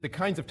The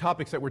kinds of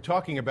topics that we're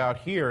talking about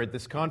here at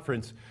this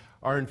conference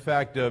are in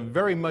fact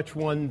very much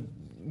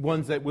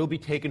ones that will be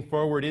taken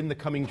forward in the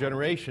coming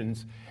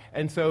generations.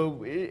 And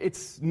so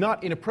it's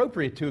not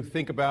inappropriate to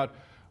think about,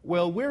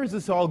 well, where is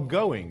this all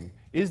going?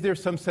 Is there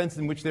some sense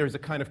in which there's a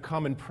kind of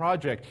common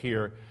project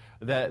here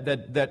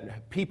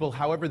that people,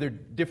 however they're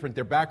different,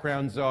 their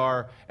backgrounds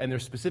are, and their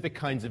specific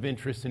kinds of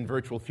interests in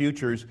virtual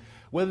futures,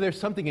 whether there's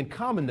something in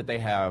common that they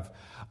have?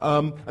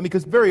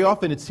 Because very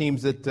often it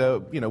seems that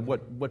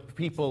what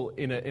people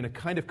in a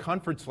kind of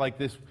conference like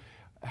this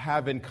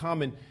have in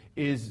common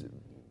is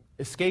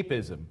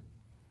escapism,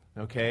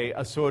 okay,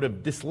 a sort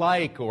of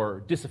dislike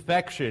or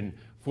disaffection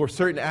for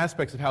certain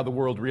aspects of how the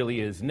world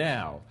really is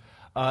now.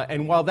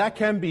 And while that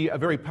can be a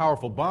very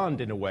powerful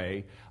bond in a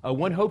way,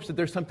 one hopes that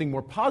there's something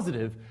more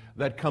positive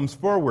that comes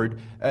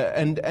forward.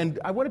 And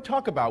I want to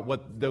talk about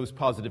what those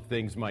positive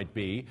things might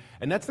be.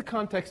 And that's the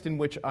context in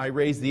which I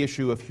raise the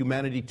issue of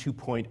Humanity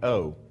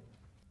 2.0.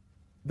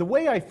 The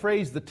way I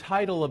phrased the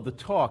title of the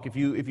talk, if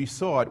you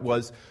saw it,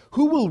 was,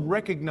 Who will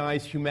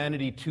recognize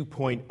Humanity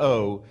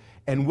 2.0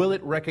 and will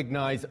it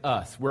recognize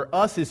us? Where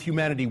us is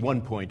Humanity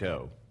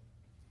 1.0.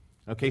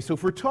 Okay, so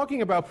if we're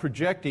talking about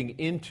projecting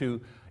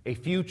into a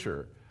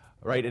future,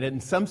 right, and in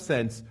some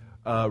sense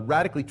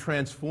radically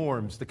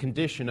transforms the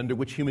condition under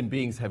which human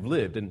beings have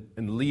lived,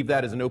 and leave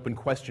that as an open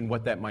question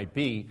what that might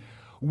be,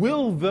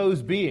 will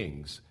those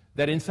beings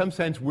that in some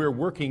sense we're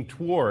working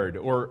toward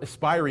or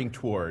aspiring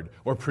toward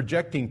or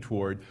projecting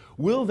toward,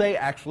 will they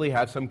actually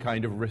have some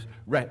kind of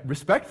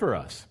respect for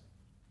us?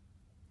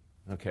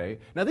 Okay.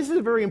 Now this is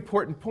a very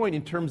important point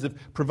in terms of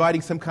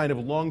providing some kind of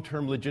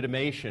long-term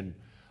legitimation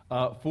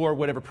for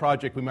whatever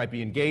project we might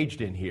be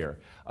engaged in here.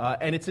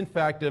 And it's in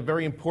fact a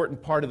very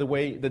important part of the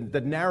way,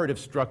 the narrative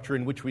structure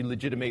in which we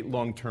legitimate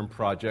long-term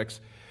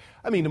projects.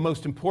 I mean, the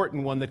most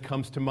important one that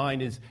comes to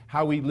mind is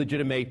how we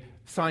legitimate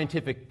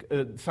scientific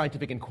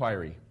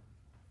inquiry.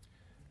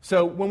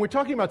 So when we're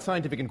talking about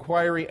scientific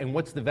inquiry and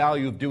what's the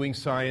value of doing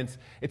science,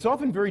 it's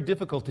often very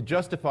difficult to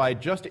justify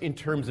just in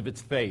terms of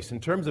its face, in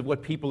terms of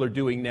what people are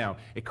doing now.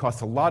 It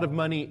costs a lot of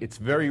money, it's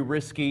very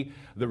risky,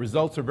 the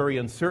results are very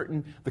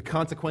uncertain, the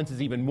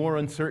consequences even more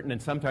uncertain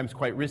and sometimes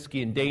quite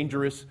risky and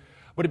dangerous.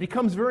 But it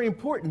becomes very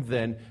important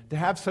then to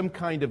have some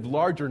kind of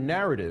larger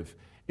narrative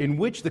in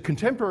which the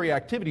contemporary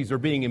activities are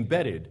being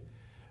embedded,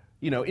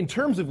 in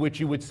terms of which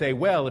you would say,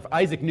 well, if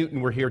Isaac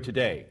Newton were here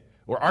today,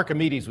 or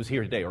Archimedes was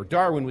here today, or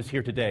Darwin was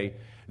here today,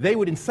 they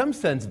would in some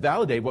sense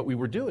validate what we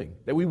were doing.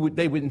 They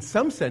would in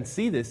some sense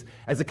see this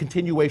as a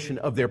continuation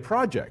of their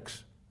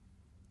projects.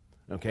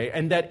 Okay?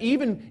 And that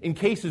even in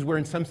cases where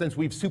in some sense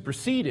we've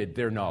superseded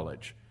their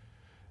knowledge,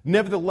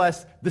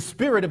 nevertheless, the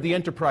spirit of the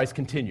enterprise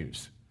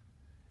continues.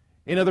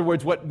 In other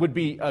words, what would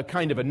be a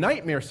kind of a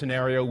nightmare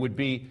scenario would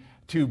be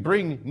to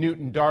bring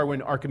Newton,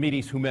 Darwin,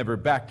 Archimedes, whomever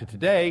back to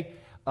today,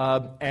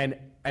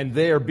 and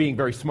they're being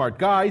very smart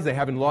guys, they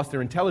haven't lost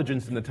their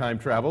intelligence in the time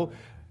travel,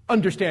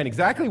 understand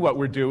exactly what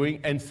we're doing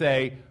and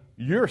say,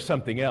 you're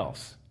something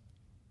else.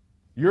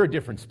 You're a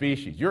different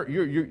species.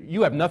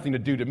 You have nothing to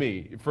do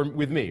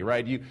with me,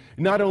 right?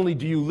 Not only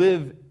do you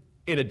live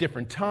in a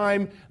different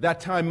time,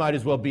 that time might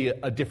as well be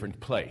a different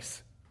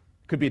place.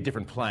 Could be a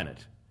different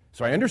planet.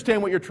 So I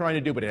understand what you're trying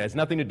to do, but it has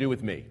nothing to do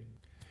with me.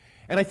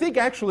 And I think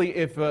actually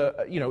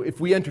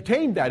if we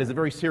entertained that as a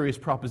very serious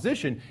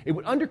proposition, it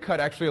would undercut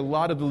actually a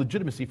lot of the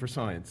legitimacy for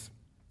science.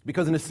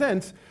 Because in a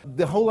sense,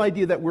 the whole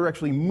idea that we're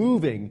actually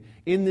moving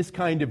in this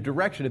kind of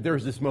direction, that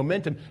there's this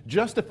momentum,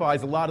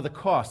 justifies a lot of the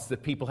costs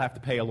that people have to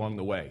pay along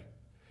the way.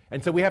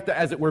 And so we have to,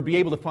 as it were, be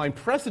able to find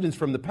precedents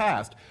from the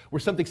past where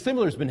something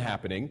similar has been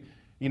happening,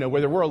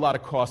 where there were a lot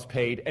of costs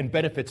paid and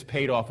benefits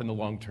paid off in the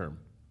long term.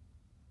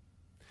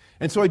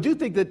 And so I do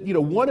think that,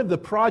 one of the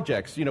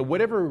projects,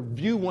 whatever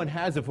view one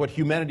has of what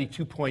Humanity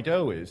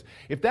 2.0 is,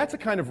 if that's a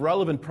kind of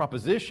relevant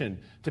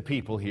proposition to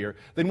people here,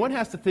 then one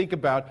has to think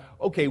about,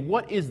 okay,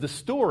 what is the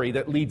story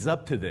that leads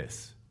up to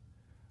this,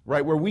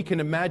 right, where we can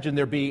imagine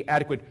there be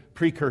adequate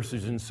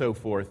precursors and so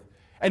forth.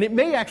 And it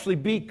may actually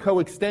be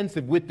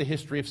coextensive with the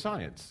history of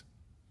science.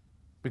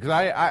 Because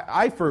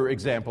I, for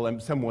example, am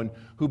someone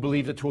who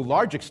believes that to a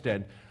large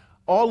extent,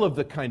 all of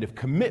the kind of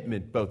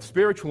commitment, both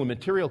spiritual and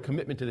material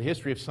commitment to the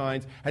history of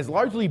science, has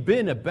largely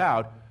been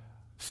about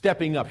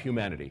stepping up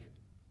humanity.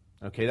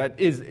 Okay, that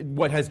is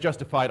what has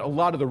justified a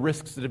lot of the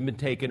risks that have been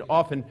taken,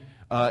 often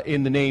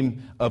in the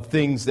name of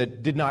things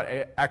that did not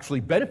actually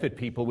benefit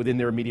people within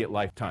their immediate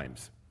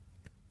lifetimes.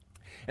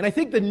 And I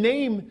think the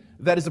name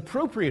that is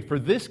appropriate for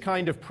this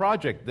kind of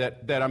project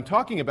that I'm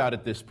talking about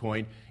at this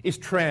point is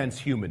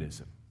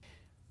transhumanism.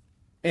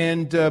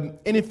 And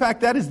in fact,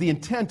 that is the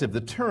intent of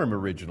the term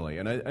originally.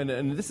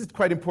 And this is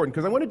quite important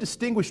because I want to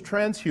distinguish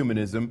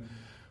transhumanism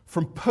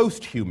from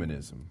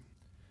posthumanism,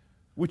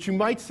 which you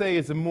might say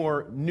is a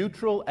more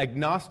neutral,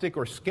 agnostic,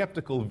 or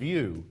skeptical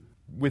view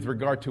with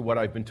regard to what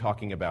I've been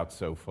talking about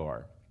so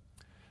far.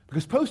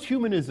 Because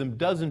posthumanism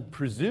doesn't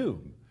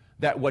presume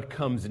that what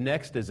comes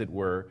next, as it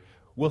were,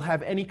 will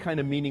have any kind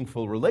of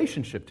meaningful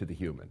relationship to the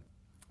human.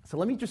 So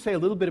let me just say a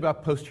little bit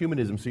about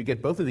posthumanism so you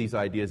get both of these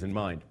ideas in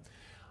mind.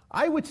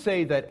 I would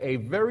say that a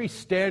very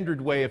standard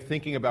way of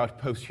thinking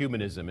about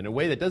posthumanism, in a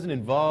way that doesn't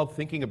involve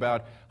thinking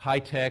about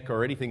high-tech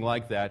or anything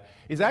like that,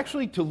 is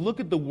actually to look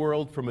at the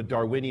world from a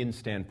Darwinian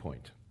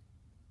standpoint.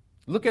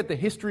 Look at the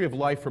history of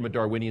life from a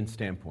Darwinian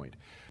standpoint.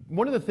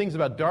 One of the things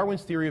about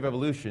Darwin's theory of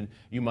evolution,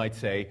 you might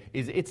say,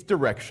 is it's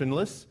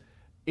directionless.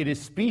 It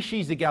is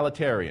species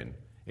egalitarian.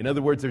 In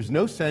other words, there's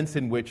no sense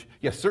in which,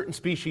 yes, certain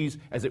species,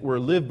 as it were,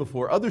 live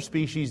before other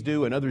species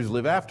do and others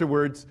live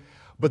afterwards,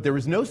 but there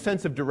is no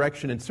sense of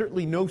direction and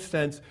certainly no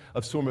sense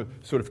of sort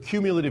of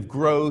cumulative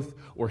growth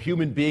or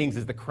human beings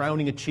as the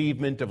crowning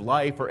achievement of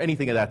life or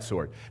anything of that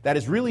sort. That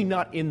is really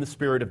not in the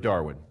spirit of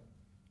Darwin.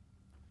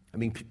 I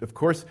mean, of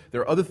course,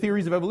 there are other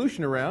theories of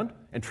evolution around,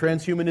 and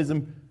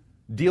transhumanism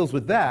deals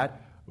with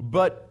that,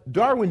 but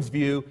Darwin's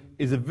view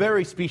is a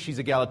very species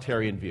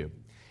egalitarian view.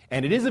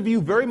 And it is a view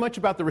very much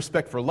about the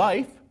respect for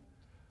life,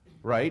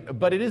 right?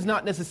 But it is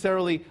not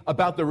necessarily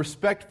about the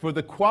respect for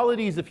the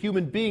qualities of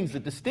human beings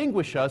that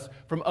distinguish us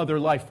from other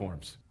life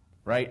forms,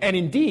 right? And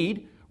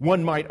indeed,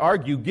 one might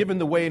argue, given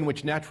the way in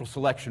which natural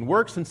selection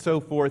works and so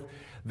forth,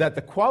 that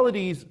the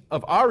qualities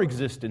of our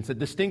existence that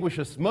distinguish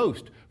us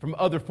most from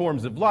other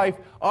forms of life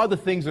are the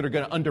things that are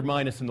going to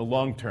undermine us in the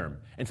long term.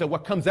 And so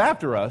what comes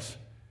after us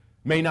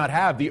may not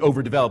have the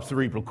overdeveloped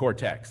cerebral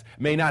cortex,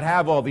 may not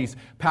have all these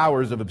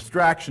powers of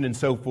abstraction and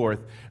so forth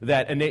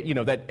that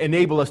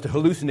enable us to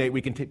hallucinate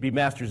we can be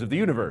masters of the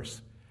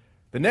universe.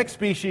 The next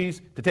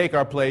species to take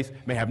our place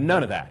may have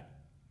none of that.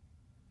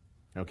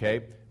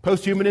 Okay?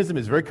 Posthumanism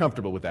is very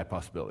comfortable with that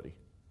possibility.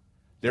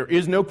 There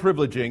is no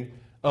privileging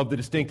of the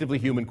distinctively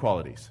human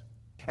qualities.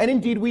 And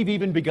indeed, we've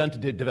even begun to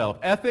develop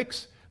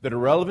ethics that are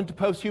relevant to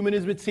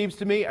posthumanism, it seems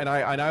to me, and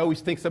I always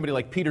think somebody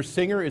like Peter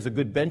Singer is a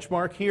good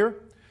benchmark here,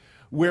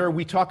 where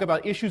we talk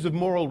about issues of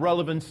moral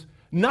relevance,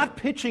 not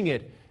pitching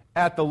it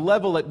at the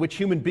level at which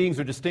human beings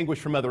are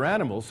distinguished from other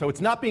animals. So it's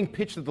not being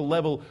pitched at the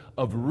level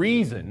of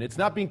reason. It's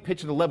not being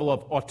pitched at the level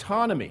of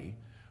autonomy,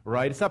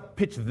 right? It's not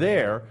pitched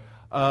there,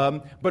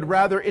 but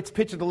rather it's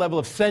pitched at the level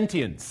of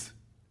sentience,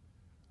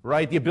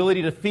 right? The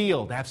ability to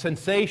feel, to have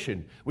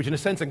sensation, which in a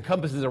sense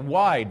encompasses a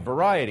wide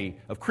variety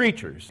of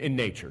creatures in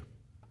nature.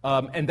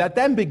 And that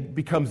then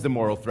becomes the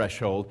moral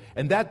threshold,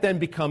 and that then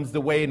becomes the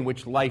way in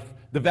which life,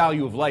 the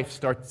value of life,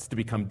 starts to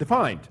become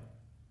defined.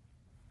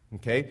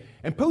 Okay?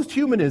 And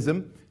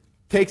posthumanism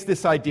takes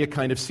this idea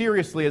kind of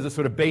seriously as a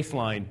sort of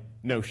baseline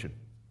notion.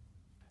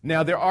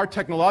 Now, there are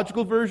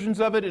technological versions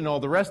of it and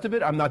all the rest of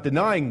it. I'm not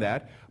denying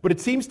that. But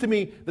it seems to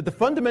me that the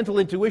fundamental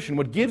intuition,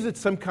 what gives it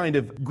some kind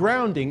of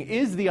grounding,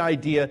 is the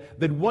idea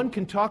that one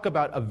can talk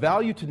about a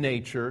value to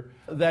nature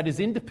that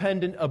is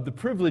independent of the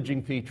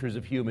privileging features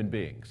of human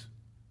beings.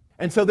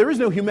 And so there is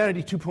no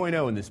humanity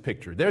 2.0 in this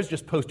picture. There's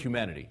just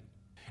post-humanity.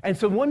 And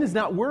so one is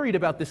not worried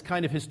about this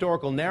kind of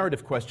historical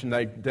narrative question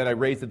that I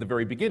raised at the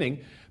very beginning,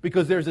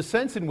 because there's a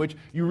sense in which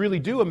you really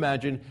do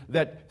imagine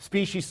that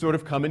species sort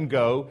of come and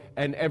go,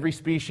 and every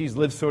species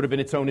lives sort of in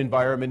its own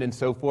environment and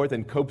so forth,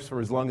 and copes for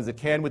as long as it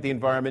can with the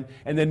environment,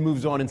 and then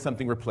moves on and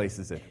something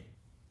replaces it.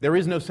 There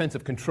is no sense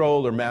of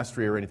control or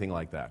mastery or anything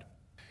like that.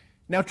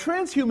 Now,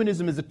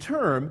 transhumanism as a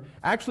term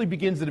actually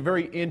begins at a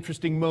very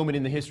interesting moment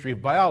in the history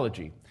of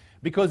biology.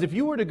 Because if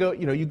you were to go,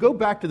 you go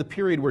back to the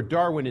period where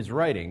Darwin is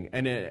writing,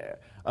 and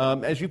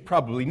as you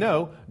probably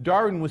know,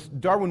 Darwin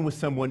was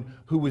someone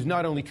who was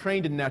not only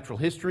trained in natural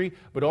history,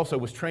 but also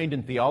was trained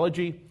in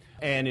theology,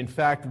 and in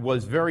fact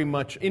was very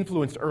much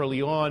influenced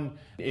early on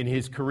in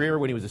his career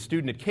when he was a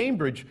student at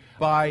Cambridge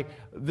by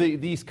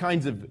these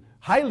kinds of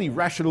highly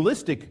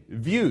rationalistic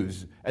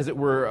views, as it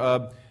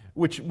were,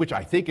 which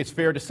I think it's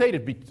fair to say to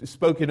be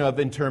spoken of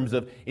in terms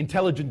of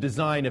intelligent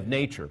design of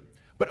nature,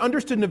 but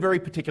understood in a very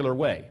particular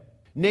way.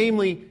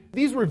 Namely,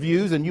 these were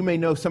views, and you may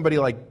know somebody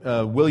like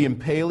William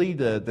Paley,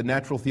 the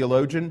natural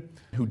theologian,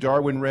 who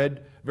Darwin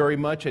read very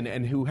much,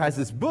 and who has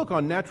this book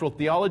on natural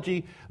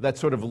theology that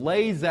sort of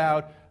lays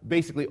out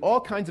basically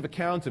all kinds of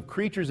accounts of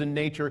creatures in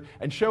nature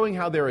and showing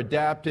how they're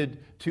adapted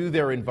to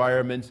their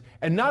environments.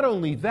 And not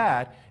only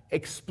that,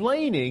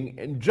 explaining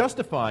and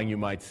justifying, you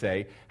might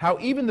say, how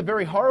even the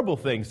very horrible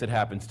things that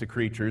happens to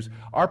creatures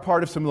are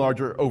part of some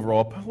larger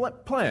overall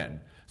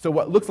plan. So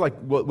what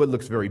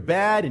looks very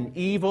bad and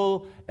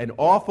evil and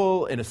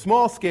awful in a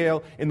small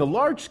scale, in the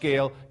large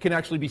scale, can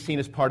actually be seen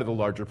as part of the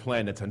larger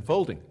plan that's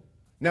unfolding.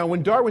 Now,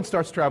 when Darwin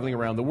starts traveling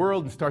around the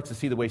world and starts to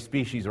see the way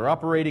species are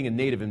operating in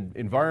native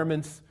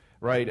environments,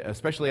 right,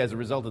 especially as a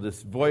result of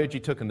this voyage he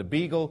took in the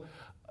Beagle,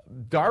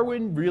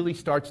 Darwin really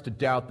starts to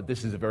doubt that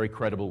this is a very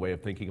credible way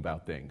of thinking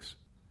about things.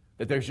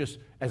 That there's just,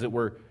 as it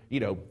were,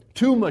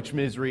 too much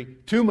misery,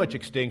 too much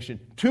extinction,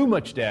 too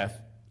much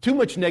death, too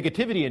much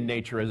negativity in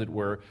nature, as it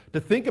were, to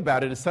think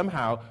about it as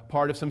somehow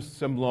part of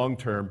some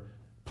long-term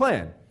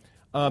plan.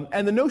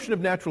 And the notion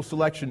of natural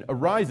selection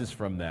arises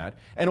from that,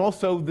 and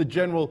also the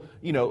general,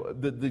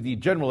 the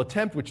general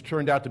attempt, which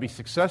turned out to be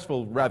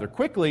successful rather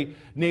quickly,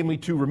 namely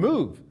to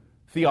remove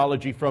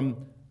theology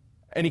from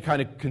any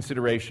kind of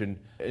consideration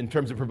in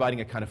terms of providing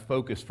a kind of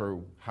focus for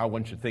how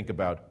one should think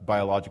about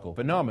biological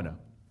phenomena.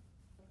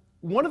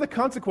 one of the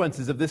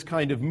consequences of this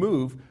kind of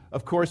move,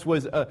 of course,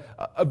 was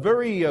a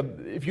very,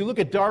 if you look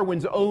at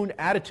Darwin's own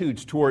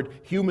attitudes toward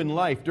human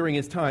life during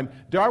his time,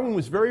 Darwin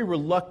was very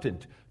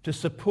reluctant to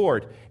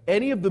support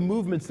any of the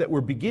movements that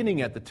were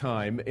beginning at the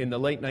time in the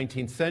late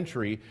 19th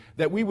century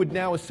that we would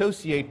now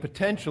associate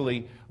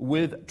potentially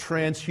with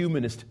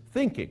transhumanist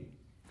thinking.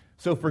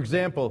 So, for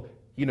example,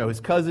 his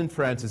cousin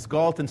Francis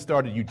Galton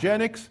started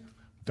eugenics.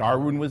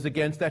 Darwin was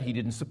against that. He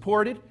didn't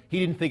support it. He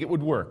didn't think it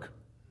would work.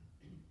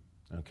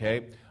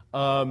 Okay?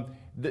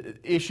 The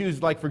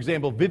issues like, for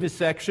example,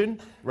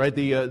 vivisection, right?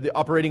 The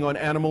operating on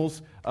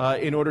animals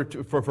in order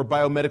for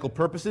biomedical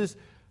purposes.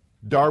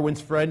 Darwin's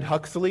friend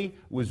Huxley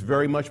was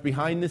very much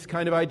behind this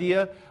kind of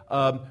idea.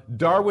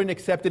 Darwin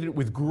accepted it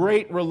with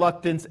great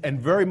reluctance and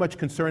very much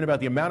concern about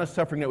the amount of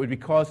suffering that would be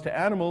caused to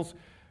animals,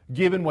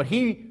 given what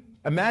he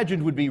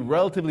imagined would be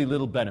relatively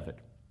little benefit.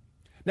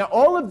 Now,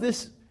 all of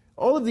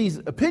these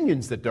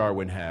opinions that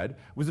Darwin had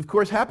was, of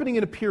course, happening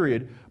in a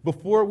period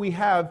before we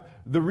have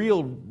the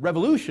real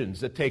revolutions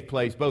that take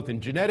place both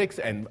in genetics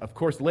and, of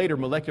course, later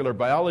molecular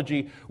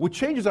biology, which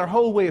changes our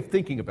whole way of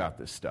thinking about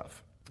this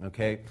stuff.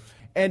 Okay?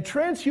 And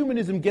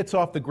transhumanism gets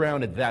off the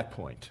ground at that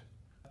point.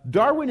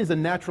 Darwin is a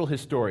natural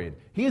historian.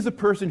 He is a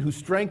person whose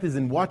strength is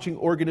in watching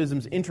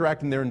organisms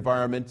interact in their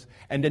environments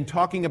and then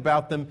talking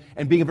about them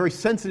and being a very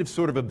sensitive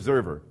sort of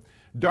observer.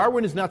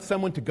 Darwin is not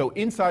someone to go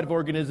inside of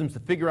organisms to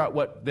figure out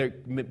what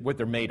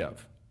they're made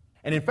of.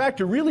 And in fact,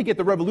 to really get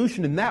the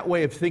revolution in that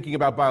way of thinking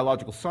about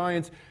biological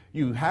science,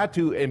 you had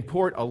to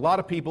import a lot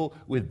of people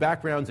with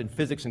backgrounds in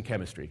physics and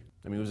chemistry.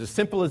 I mean, it was as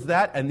simple as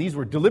that, and these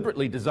were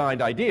deliberately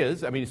designed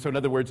ideas. I mean, so in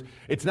other words,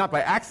 it's not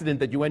by accident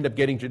that you end up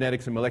getting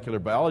genetics and molecular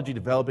biology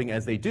developing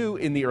as they do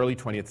in the early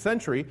 20th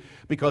century,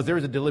 because there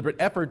is a deliberate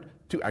effort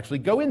to actually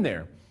go in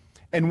there.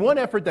 And one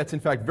effort that's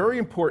in fact very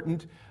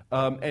important,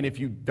 and if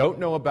you don't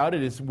know about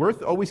it, is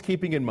worth always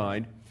keeping in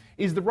mind,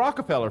 is the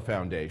Rockefeller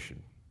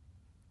Foundation.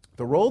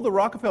 The role the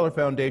Rockefeller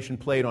Foundation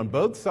played on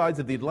both sides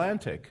of the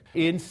Atlantic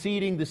in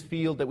seeding this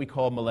field that we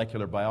call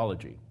molecular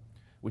biology,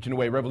 which in a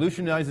way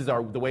revolutionizes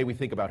the way we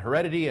think about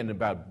heredity and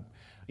about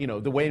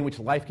the way in which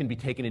life can be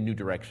taken in new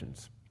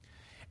directions.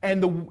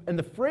 And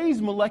the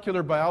phrase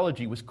molecular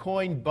biology was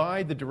coined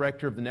by the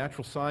director of the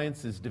Natural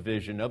Sciences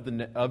Division of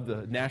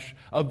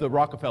the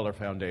Rockefeller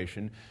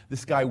Foundation,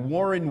 this guy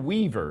Warren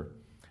Weaver,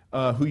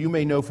 who you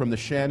may know from the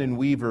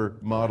Shannon-Weaver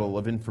model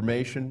of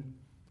information.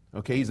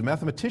 Okay, he's a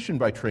mathematician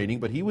by training,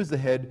 but he was the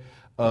head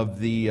of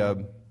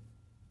the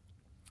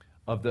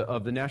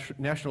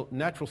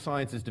Natural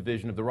Sciences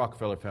Division of the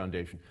Rockefeller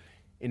Foundation.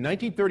 In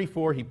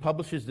 1934, he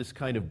publishes this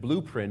kind of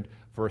blueprint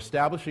for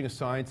establishing a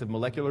science of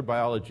molecular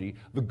biology,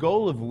 the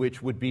goal of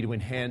which would be to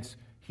enhance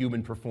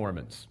human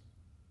performance.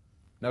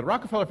 Now, the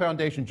Rockefeller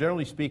Foundation,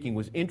 generally speaking,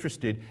 was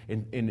interested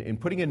in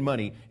putting in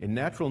money in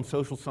natural and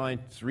social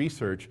science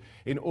research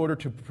in order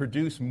to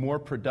produce more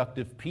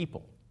productive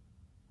people.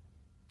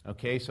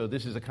 Okay, so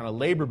this is a kind of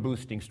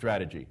labor-boosting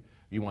strategy.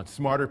 You want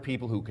smarter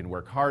people who can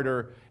work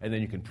harder, and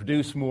then you can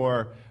produce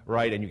more,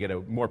 right, and you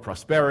get more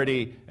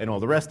prosperity and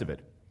all the rest of it.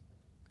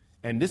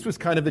 And this was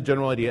kind of the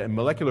general idea, and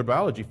molecular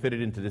biology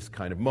fitted into this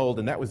kind of mold,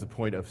 and that was the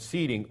point of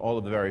seeding all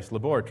of the various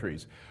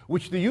laboratories,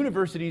 which the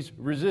universities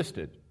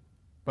resisted.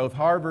 Both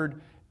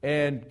Harvard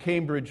and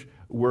Cambridge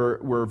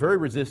were very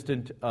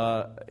resistant,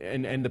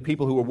 and the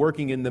people who were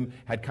working in them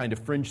had kind of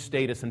fringe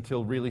status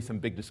until really some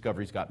big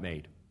discoveries got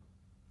made.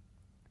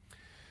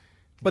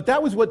 But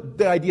that was what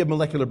the idea of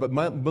molecular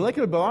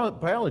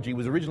biology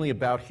was originally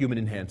about, human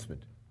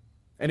enhancement.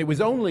 And it was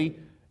only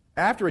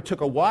after it took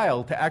a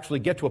while to actually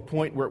get to a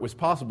point where it was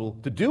possible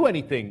to do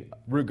anything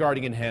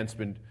regarding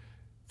enhancement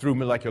through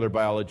molecular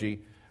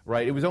biology,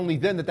 right? It was only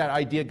then that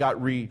idea got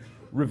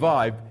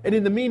revived. And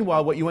in the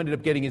meanwhile, what you ended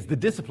up getting is the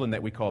discipline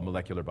that we call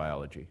molecular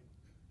biology,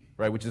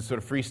 right? Which is sort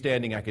of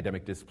freestanding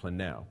academic discipline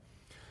now.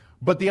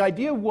 But the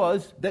idea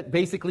was that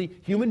basically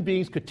human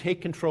beings could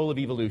take control of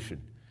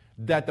evolution.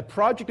 That the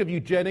project of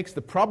eugenics,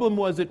 the problem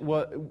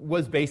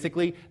was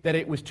basically that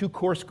it was too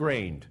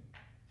coarse-grained.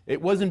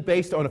 It wasn't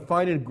based on a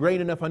fine and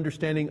grained enough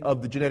understanding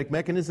of the genetic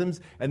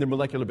mechanisms and their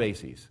molecular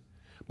bases.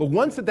 But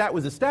once that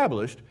was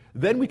established,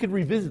 then we could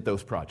revisit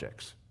those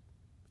projects.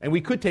 And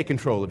we could take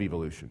control of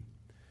evolution.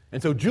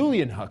 And so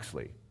Julian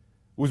Huxley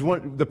was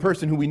the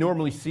person who we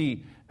normally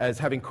see as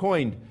having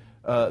coined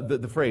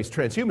the phrase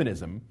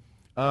transhumanism,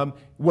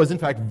 was in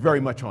fact very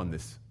much on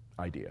this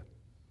idea.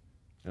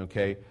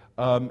 Okay?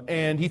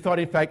 And he thought,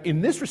 in fact,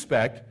 in this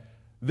respect,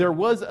 there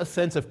was a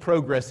sense of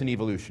progress in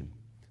evolution.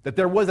 That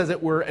there was, as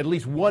it were, at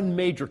least one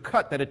major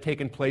cut that had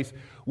taken place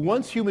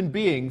once human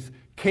beings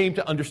came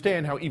to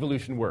understand how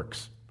evolution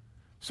works.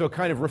 So a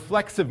kind of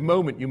reflexive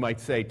moment, you might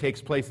say,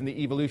 takes place in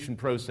the evolution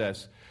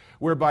process,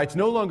 whereby it's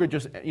no longer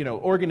just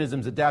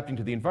organisms adapting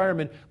to the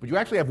environment, but you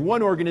actually have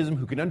one organism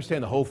who can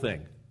understand the whole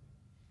thing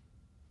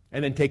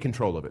and then take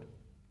control of it.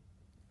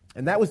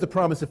 And that was the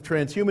promise of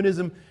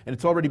transhumanism, and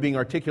it's already being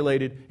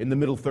articulated in the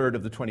middle third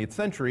of the 20th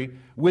century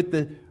with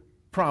the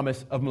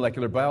promise of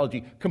molecular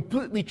biology,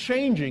 completely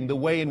changing the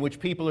way in which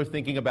people are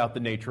thinking about the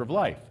nature of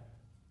life.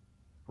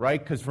 Right?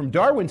 Because from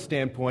Darwin's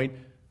standpoint,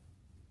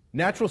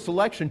 Natural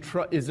selection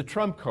is a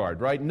trump card,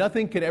 right?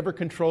 Nothing can ever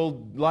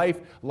control life.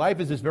 Life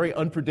is this very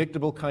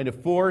unpredictable kind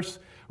of force,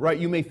 right?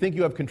 You may think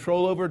you have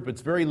control over it, but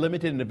it's very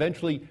limited, and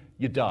eventually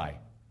you die.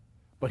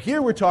 But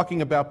here we're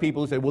talking about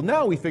people who say, well,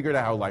 now we figured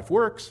out how life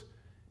works,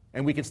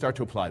 and we can start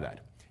to apply that.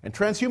 And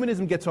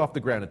transhumanism gets off the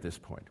ground at this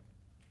point.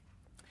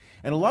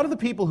 And a lot of the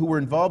people who were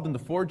involved in the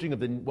forging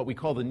of what we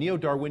call the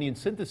neo-Darwinian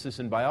synthesis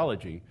in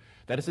biology,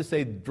 that is to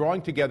say,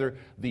 drawing together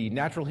the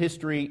natural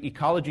history,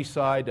 ecology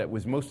side that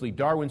was mostly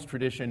Darwin's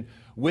tradition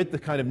with the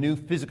kind of new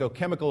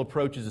physicochemical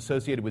approaches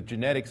associated with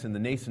genetics and the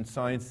nascent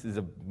sciences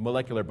of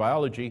molecular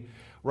biology,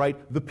 right?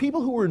 The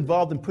people who were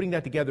involved in putting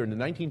that together in the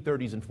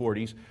 1930s and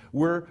 40s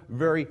were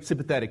very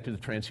sympathetic to the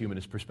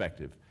transhumanist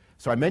perspective.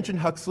 So I mentioned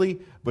Huxley,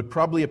 but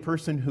probably a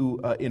person who,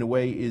 in a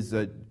way, is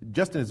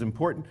just as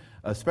important,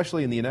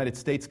 especially in the United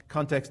States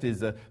context,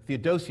 is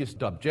Theodosius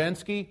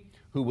Dobzhansky,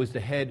 who was the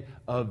head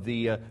of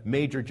the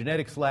major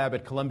genetics lab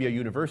at Columbia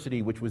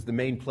University, which was the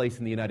main place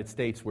in the United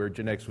States where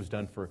genetics was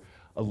done for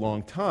a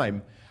long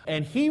time.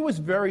 And he was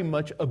very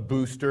much a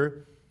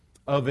booster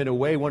of, in a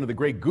way, one of the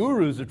great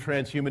gurus of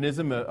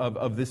transhumanism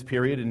of this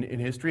period in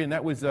history, and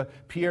that was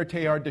Pierre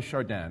Teilhard de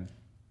Chardin,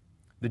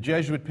 the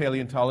Jesuit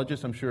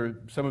paleontologist. I'm sure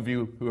some of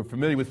you who are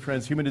familiar with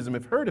transhumanism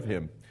have heard of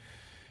him.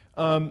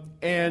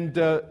 And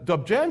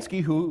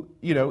Dobzhansky, who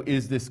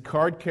is this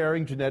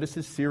card-carrying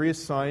geneticist,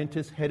 serious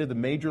scientist, head of the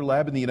major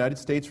lab in the United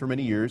States for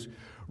many years,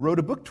 wrote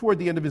a book toward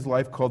the end of his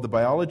life called The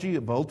Biology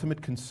of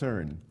Ultimate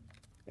Concern.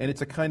 And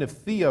it's a kind of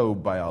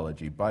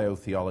theobiology,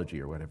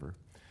 biotheology or whatever.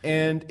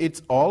 And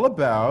it's all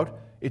about,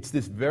 it's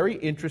this very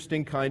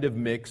interesting kind of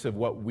mix of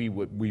what we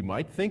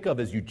might think of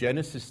as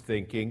eugenicist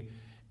thinking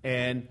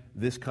and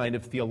this kind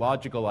of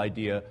theological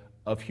idea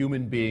of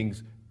human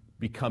beings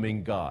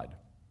becoming God.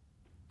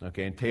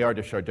 Okay, and Teilhard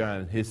de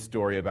Chardin, his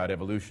story about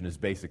evolution is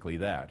basically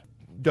that.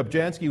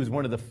 Dobzhansky was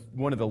one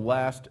of the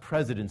last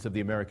presidents of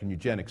the American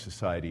Eugenics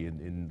Society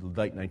in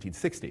the late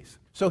 1960s.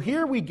 So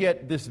here we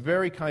get this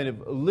very kind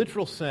of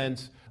literal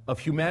sense of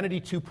humanity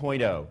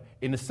 2.0,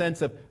 in the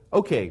sense of,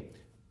 okay,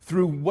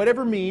 through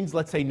whatever means,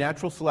 let's say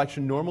natural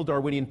selection, normal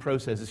Darwinian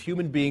processes,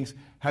 human beings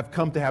have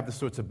come to have the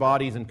sorts of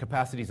bodies and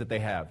capacities that they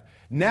have.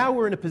 Now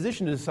we're in a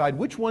position to decide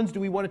which ones do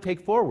we want to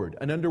take forward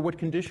and under what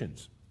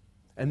conditions.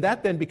 And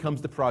that then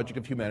becomes the project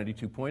of Humanity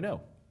 2.0.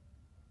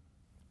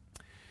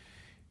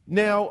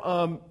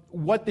 Now,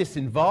 what this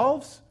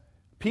involves,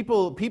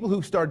 people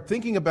who started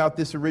thinking about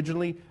this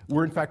originally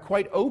were in fact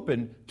quite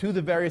open to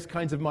the various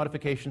kinds of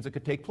modifications that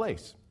could take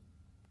place.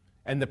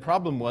 And the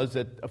problem was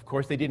that, of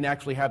course, they didn't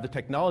actually have the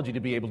technology to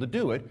be able to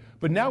do it,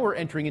 but now we're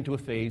entering into a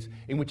phase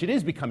in which it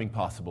is becoming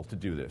possible to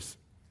do this.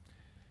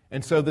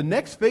 And so the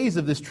next phase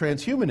of this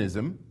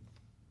transhumanism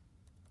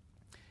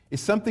is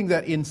something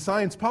that in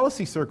science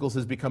policy circles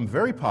has become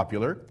very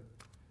popular,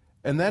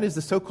 and that is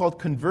the so-called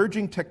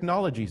converging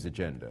technologies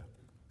agenda.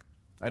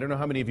 I don't know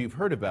how many of you have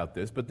heard about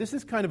this, but this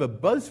is kind of a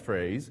buzz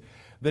phrase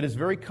that is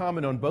very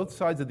common on both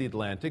sides of the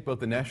Atlantic, both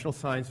the National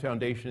Science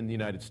Foundation in the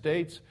United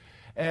States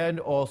and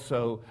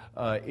also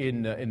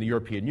in the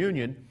European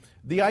Union,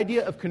 the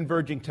idea of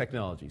converging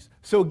technologies.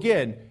 So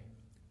again,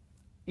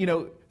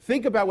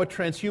 think about what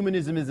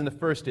transhumanism is in the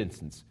first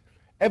instance.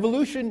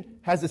 Evolution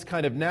has this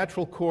kind of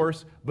natural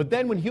course, but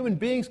then when human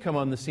beings come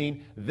on the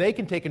scene, they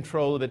can take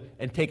control of it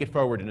and take it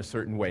forward in a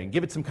certain way and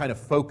give it some kind of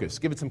focus,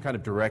 give it some kind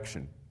of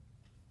direction.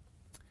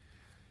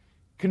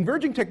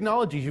 Converging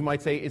technologies, you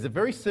might say, is a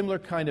very similar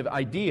kind of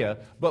idea,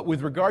 but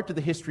with regard to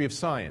the history of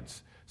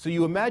science. So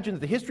you imagine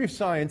that the history of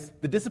science,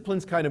 the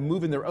disciplines kind of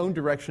move in their own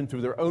direction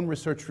through their own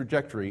research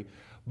trajectory,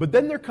 but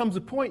then there comes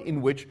a point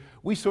in which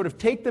we sort of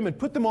take them and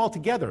put them all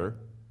together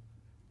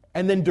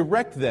and then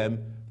direct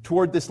them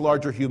toward this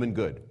larger human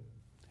good.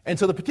 And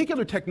so the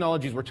particular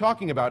technologies we're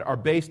talking about are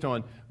based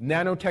on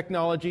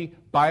nanotechnology,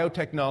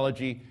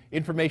 biotechnology,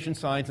 information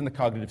science, and the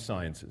cognitive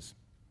sciences.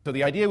 So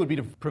the idea would be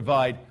to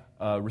provide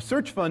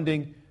research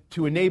funding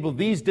to enable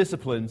these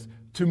disciplines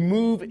to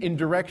move in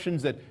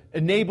directions that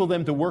enable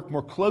them to work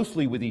more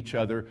closely with each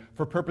other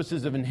for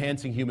purposes of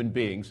enhancing human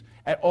beings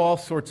at all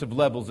sorts of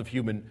levels of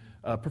human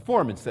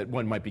performance that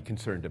one might be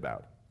concerned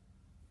about.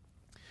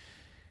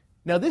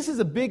 Now, this is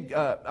a big,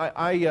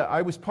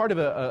 I was part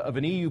of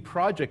an EU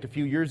project a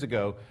few years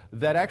ago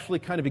that actually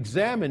kind of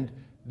examined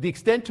the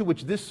extent to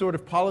which this sort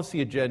of policy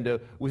agenda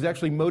was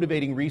actually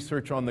motivating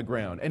research on the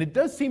ground. And it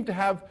does seem to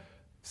have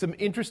some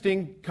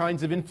interesting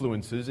kinds of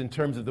influences in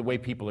terms of the way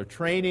people are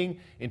training,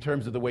 in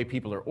terms of the way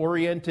people are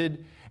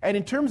oriented, and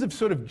in terms of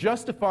sort of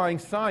justifying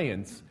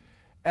science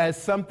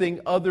as something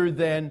other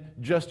than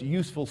just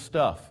useful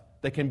stuff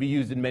that can be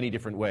used in many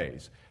different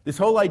ways. This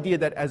whole idea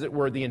that, as it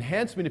were, the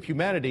enhancement of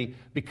humanity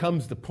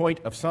becomes the point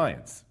of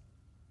science.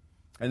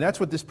 And that's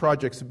what this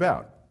project's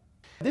about.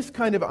 This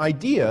kind of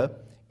idea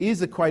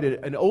is quite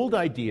an old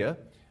idea.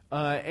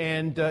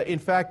 In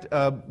fact,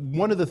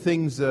 one of the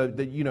things that,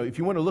 if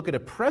you want to look at a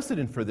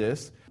precedent for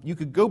this, you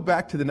could go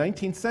back to the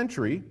 19th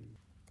century.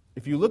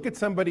 If you look at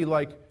somebody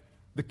like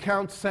the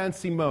Count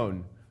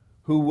Saint-Simon,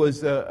 who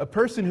was a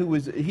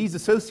person he's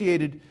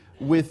associated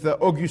with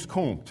Auguste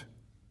Comte.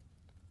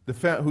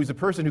 who's a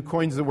person who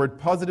coins the word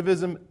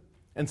positivism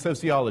and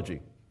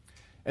sociology.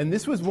 And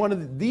this was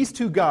these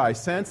two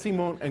guys,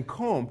 Saint-Simon and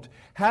Comte,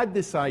 had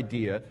this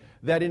idea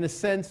that in a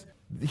sense,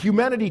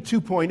 humanity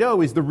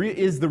 2.0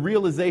 is the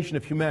realization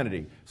of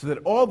humanity, so that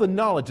all the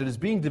knowledge that is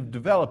being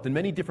developed in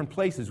many different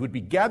places would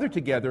be gathered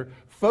together,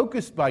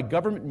 focused by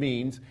government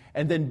means,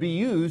 and then be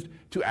used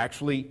to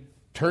actually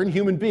turn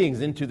human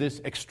beings into this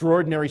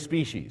extraordinary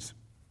species.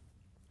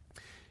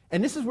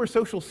 And this is where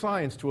social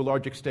science, to a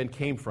large extent,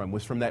 came from,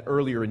 was from that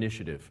earlier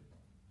initiative.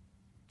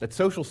 That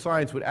social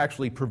science would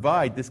actually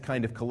provide this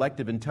kind of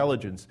collective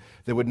intelligence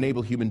that would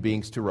enable human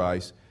beings to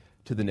rise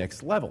to the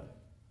next level.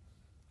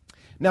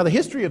 Now, the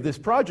history of this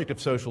project of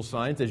social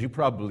science, as you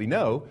probably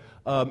know,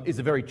 is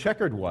a very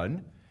checkered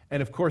one.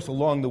 And of course,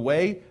 along the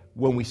way,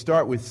 when we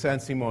start with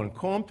Saint-Simon and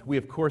Comte, we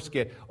of course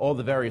get all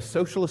the various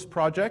socialist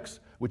projects,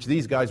 which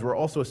these guys were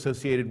also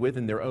associated with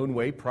in their own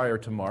way prior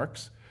to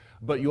Marx.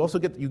 But you also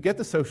get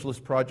the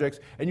socialist projects,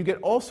 and you get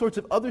all sorts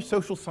of other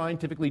social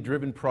scientifically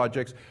driven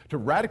projects to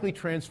radically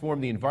transform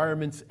the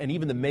environments and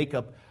even the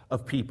makeup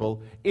of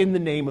people in the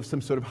name of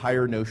some sort of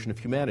higher notion of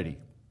humanity.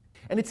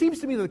 And it seems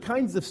to me that the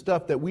kinds of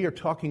stuff that we are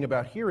talking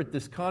about here at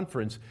this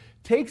conference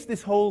takes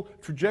this whole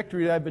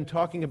trajectory that I've been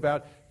talking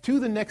about to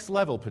the next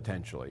level,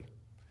 potentially.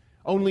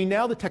 Only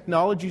now the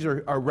technologies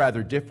are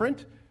rather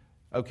different.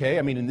 Okay,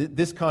 I mean,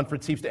 this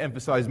conference seems to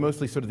emphasize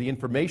mostly sort of the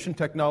information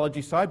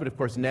technology side, but of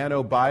course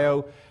nano,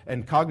 bio,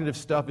 and cognitive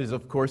stuff is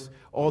of course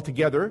all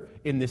together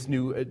in this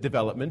new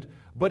development,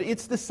 but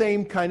it's the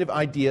same kind of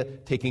idea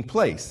taking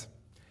place.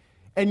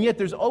 And yet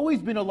there's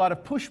always been a lot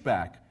of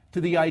pushback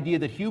to the idea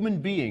that human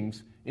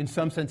beings, in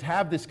some sense,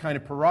 have this kind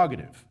of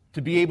prerogative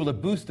to be able to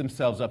boost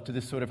themselves up to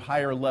this sort of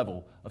higher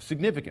level of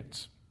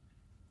significance.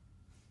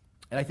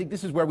 And I think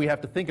this is where we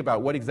have to think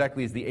about what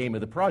exactly is the aim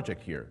of the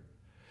project here.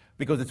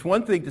 Because it's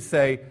one thing to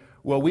say,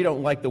 well, we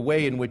don't like the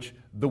way in which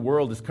the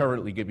world is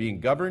currently being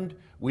governed.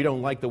 We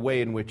don't like the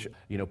way in which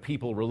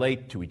people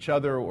relate to each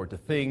other or to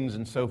things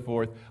and so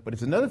forth. But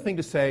it's another thing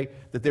to say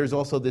that there's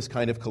also this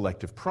kind of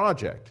collective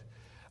project.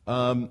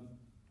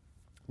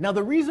 Now,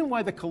 the reason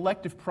why the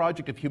collective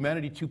project of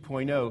Humanity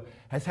 2.0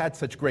 has had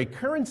such great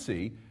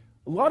currency,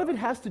 a lot of it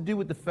has to do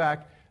with the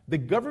fact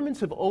that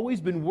governments have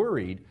always been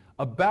worried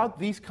about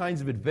these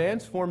kinds of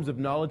advanced forms of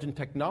knowledge and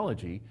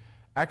technology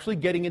actually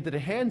getting into the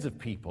hands of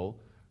people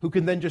who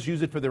can then just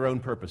use it for their own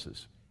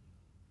purposes.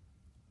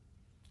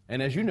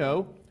 And as you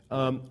know,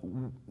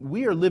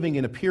 we are living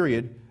in a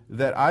period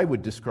that I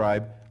would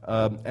describe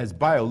as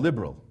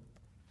bioliberal,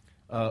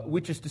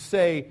 which is to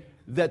say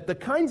that the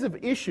kinds of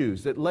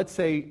issues that, let's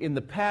say, in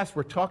the past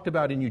were talked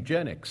about in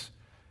eugenics,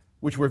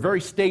 which were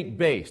very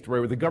state-based,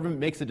 where the government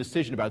makes a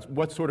decision about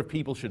what sort of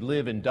people should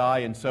live and die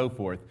and so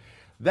forth,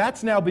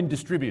 that's now been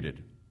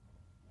distributed.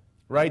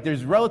 Right?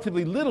 There's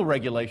relatively little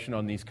regulation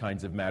on these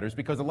kinds of matters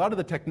because a lot of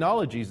the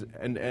technologies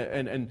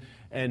and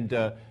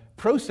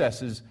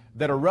processes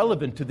that are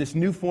relevant to this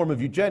new form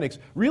of eugenics,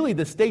 really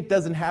the state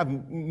doesn't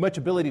have much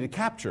ability to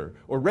capture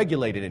or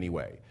regulate in any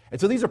way.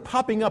 And so these are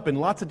popping up in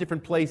lots of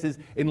different places,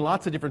 in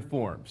lots of different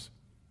forms.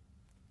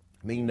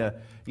 I mean,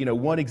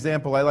 one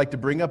example I like to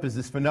bring up is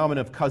this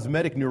phenomenon of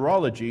cosmetic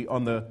neurology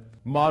on the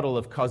model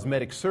of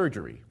cosmetic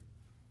surgery,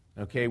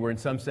 okay, where in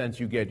some sense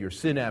you get your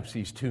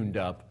synapses tuned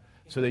up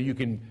so that you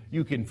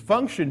can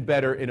function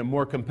better in a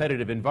more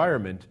competitive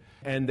environment.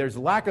 And there's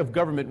lack of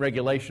government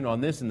regulation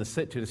on this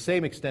to the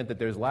same extent that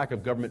there's lack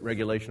of government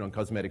regulation on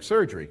cosmetic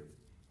surgery.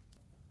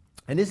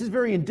 And this is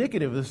very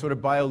indicative of the sort of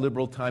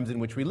bioliberal times in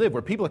which we live,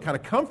 where people are kind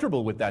of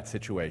comfortable with that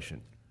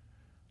situation.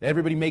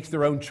 Everybody makes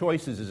their own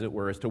choices, as it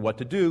were, as to what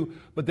to do,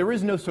 but there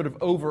is no sort of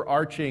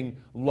overarching,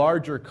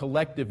 larger,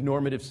 collective,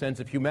 normative sense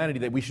of humanity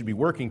that we should be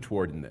working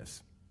toward in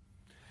this.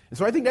 And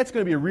so I think that's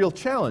going to be a real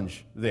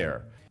challenge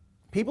there.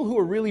 People who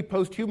are really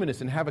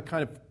post-humanists and have a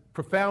kind of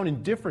profound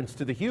indifference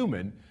to the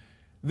human,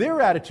 their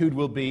attitude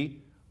will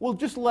be, well,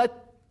 just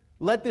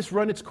let this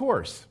run its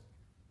course.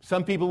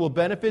 Some people will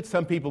benefit,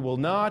 some people will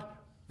not.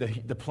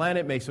 The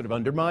planet may sort of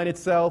undermine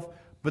itself,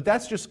 but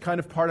that's just kind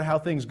of part of how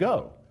things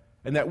go.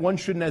 And that one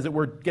shouldn't, as it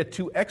were, get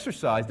too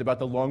exercised about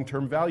the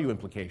long-term value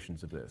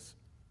implications of this.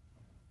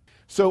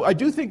 So I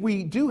do think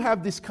we do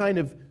have this kind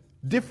of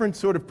different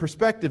sort of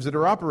perspectives that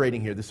are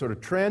operating here, this sort of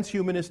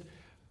transhumanist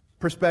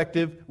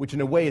perspective, which in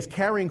a way is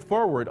carrying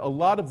forward a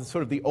lot of the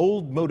sort of the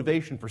old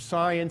motivation for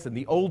science and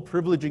the old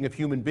privileging of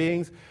human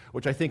beings,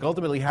 which I think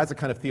ultimately has a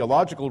kind of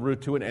theological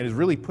root to it and is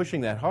really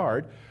pushing that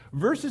hard,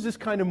 versus this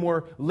kind of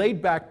more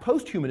laid-back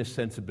post-humanist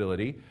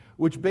sensibility,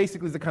 which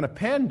basically is a kind of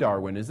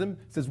pan-Darwinism.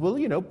 It says, well,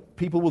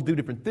 people will do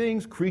different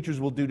things, creatures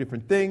will do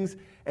different things,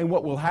 and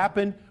what will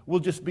happen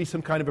will just be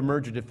some kind of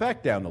emergent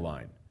effect down the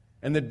line,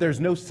 and that there's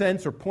no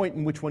sense or point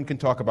in which one can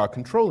talk about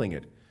controlling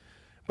it.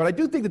 But I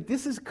do think that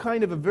this is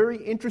kind of a very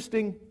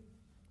interesting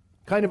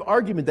kind of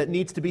argument that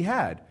needs to be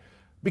had.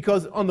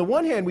 Because on the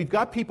one hand, we've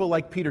got people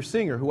like Peter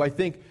Singer, who I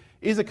think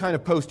is a kind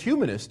of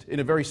post-humanist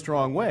in a very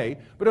strong way.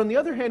 But on the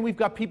other hand, we've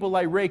got people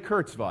like Ray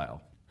Kurzweil,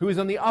 who is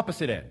on the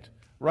opposite end,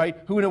 right?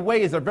 Who in a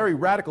way is a very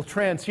radical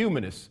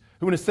transhumanist,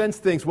 who in a sense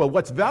thinks, well,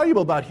 what's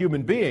valuable about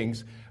human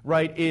beings,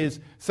 right, is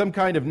some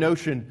kind of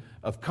notion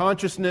of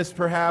consciousness,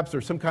 perhaps,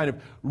 or some kind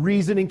of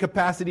reasoning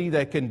capacity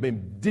that can be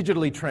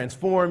digitally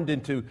transformed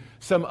into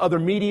some other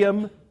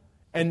medium,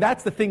 and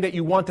that's the thing that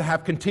you want to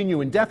have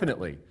continue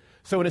indefinitely.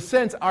 So in a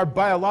sense, our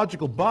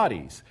biological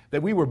bodies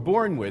that we were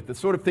born with, the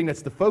sort of thing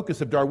that's the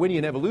focus of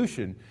Darwinian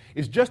evolution,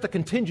 is just a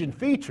contingent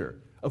feature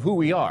of who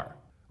we are,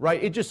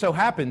 right? It just so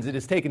happens it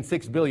has taken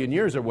 6 billion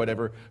years or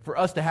whatever for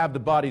us to have the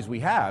bodies we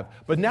have,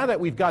 but now that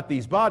we've got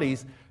these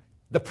bodies,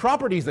 the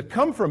properties that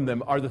come from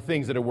them are the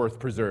things that are worth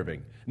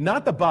preserving.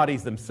 Not the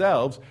bodies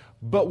themselves,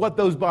 but what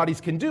those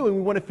bodies can do, and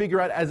we want to figure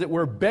out, as it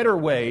were, better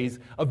ways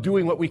of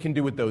doing what we can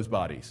do with those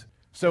bodies.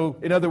 So,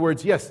 in other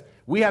words, yes,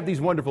 we have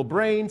these wonderful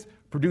brains,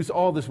 produce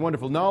all this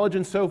wonderful knowledge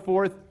and so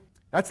forth.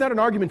 That's not an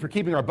argument for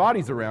keeping our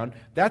bodies around.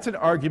 That's an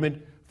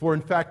argument for,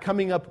 in fact,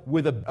 coming up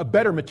with a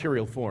better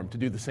material form to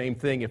do the same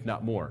thing, if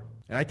not more.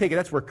 And I take it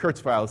that's where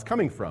Kurzweil is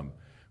coming from,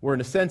 where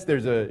in a sense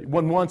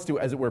one wants to,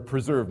 as it were,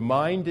 preserve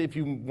mind, if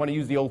you want to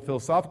use the old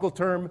philosophical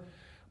term,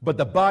 but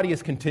the body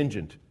is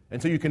contingent.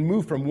 And so you can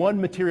move from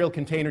one material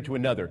container to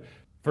another.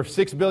 For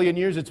 6 billion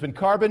years it's been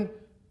carbon,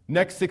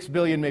 next 6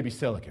 billion maybe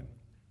silicon.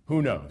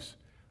 Who knows,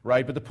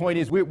 right? But the point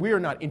is we are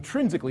not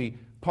intrinsically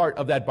part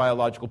of that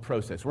biological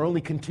process. We're only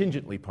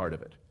contingently part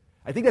of it.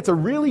 I think that's a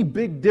really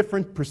big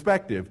different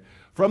perspective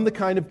from the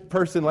kind of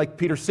person like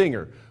Peter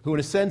Singer, who in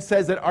a sense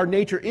says that our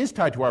nature is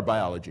tied to our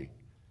biology,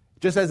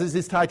 just as it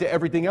is tied to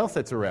everything else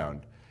that's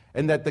around,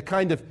 and that the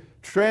kind of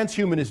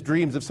transhumanist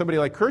dreams of somebody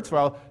like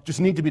Kurzweil just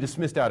need to be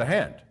dismissed out of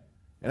hand.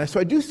 And so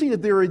I do see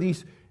that there are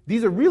these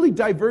are really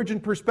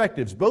divergent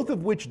perspectives, both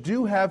of which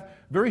do have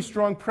very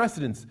strong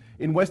precedents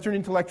in Western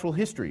intellectual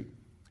history.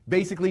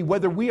 Basically,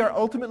 whether we are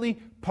ultimately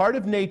part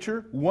of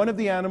nature, one of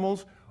the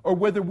animals, or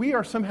whether we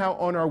are somehow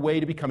on our way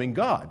to becoming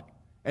God.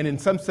 And in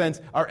some sense,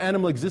 our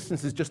animal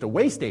existence is just a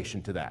way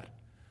station to that.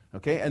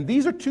 Okay? And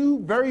these are two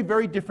very,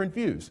 very different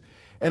views.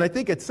 And I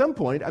think at some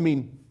point,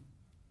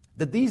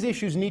 that these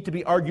issues need to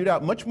be argued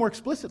out much more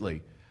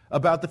explicitly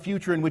about the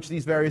future in which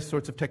these various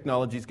sorts of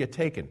technologies get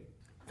taken.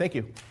 Thank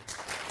you.